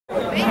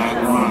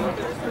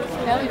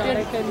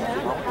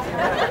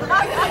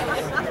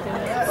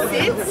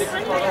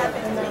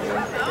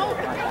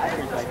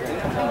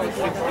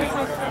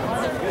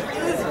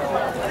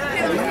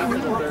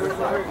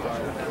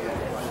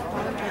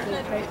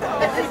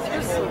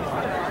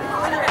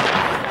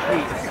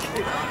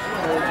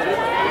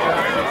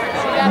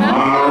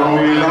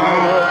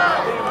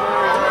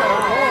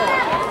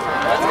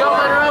Let's go,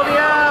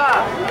 Monrovia!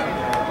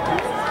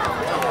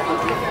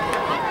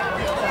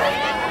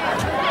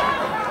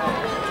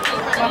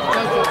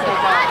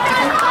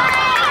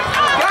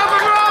 Go,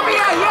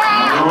 Monrovia! Yeah!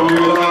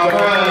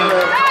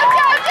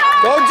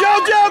 Go,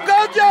 JoJo! Go,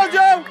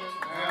 JoJo!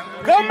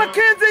 Go,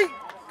 Mackenzie!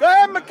 Go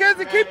ahead,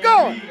 Mackenzie. Keep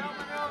going.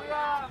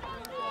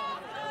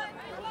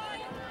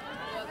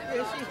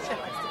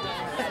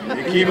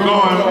 You keep going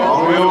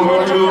all the way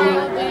over to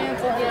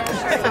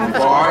the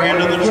far end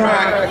of the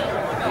track.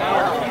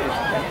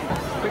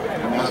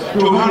 That's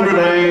 200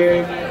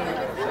 lane.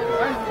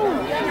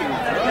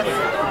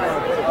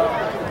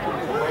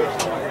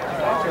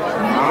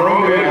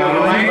 Monrovia got a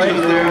lane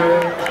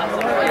there.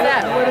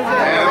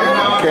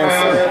 Can't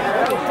see.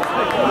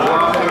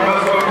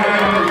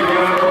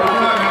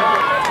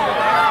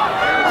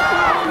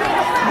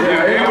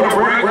 They're able to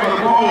break from the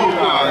pole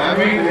side. That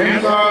means the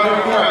inside of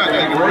the track.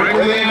 They can break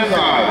to the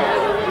inside.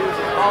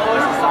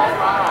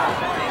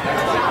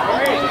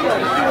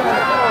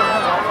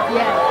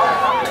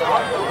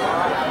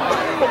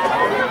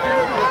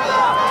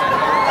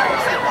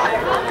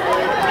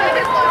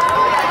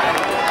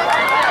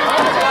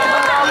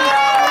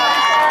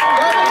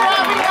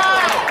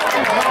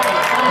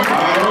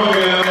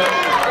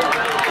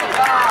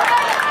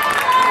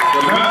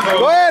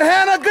 Go ahead,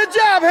 Hannah. Good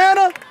job,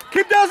 Hannah.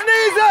 Keep those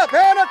knees up,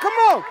 Hannah. Come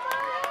on.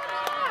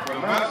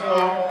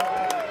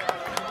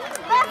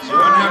 You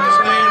don't have to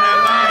stay in that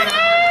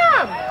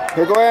lane.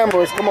 Here go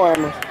Ambrose. Come on,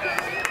 Ambrose.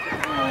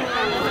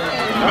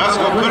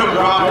 Vasco could have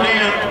dropped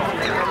in.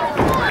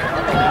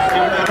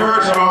 Keep that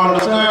hurts on the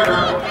stagger.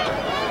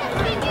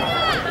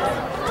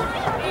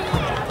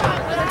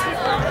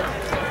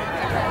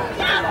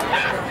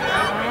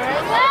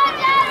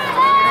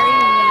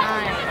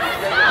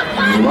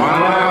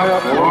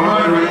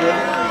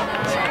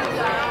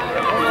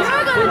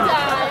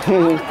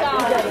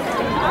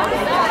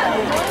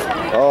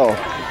 Oh.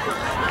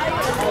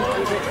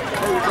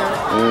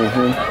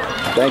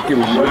 Thank you,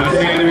 Michelle.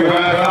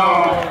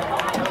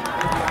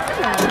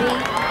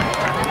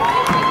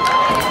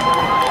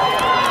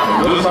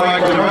 Looks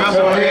like the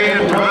Vasco A and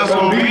the Vasco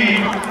B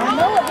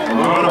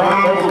on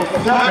the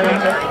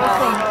second.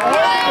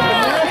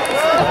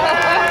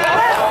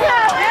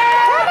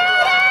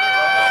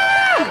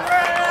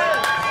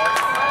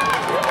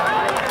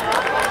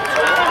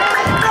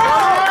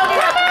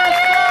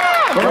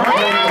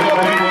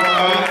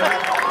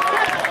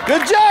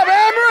 Good job,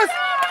 Ambrose.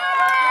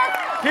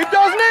 Keep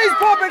those knees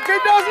pumping.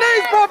 Keep those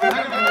knees pumping.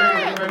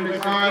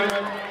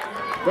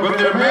 But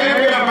there may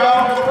be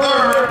about a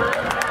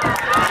third.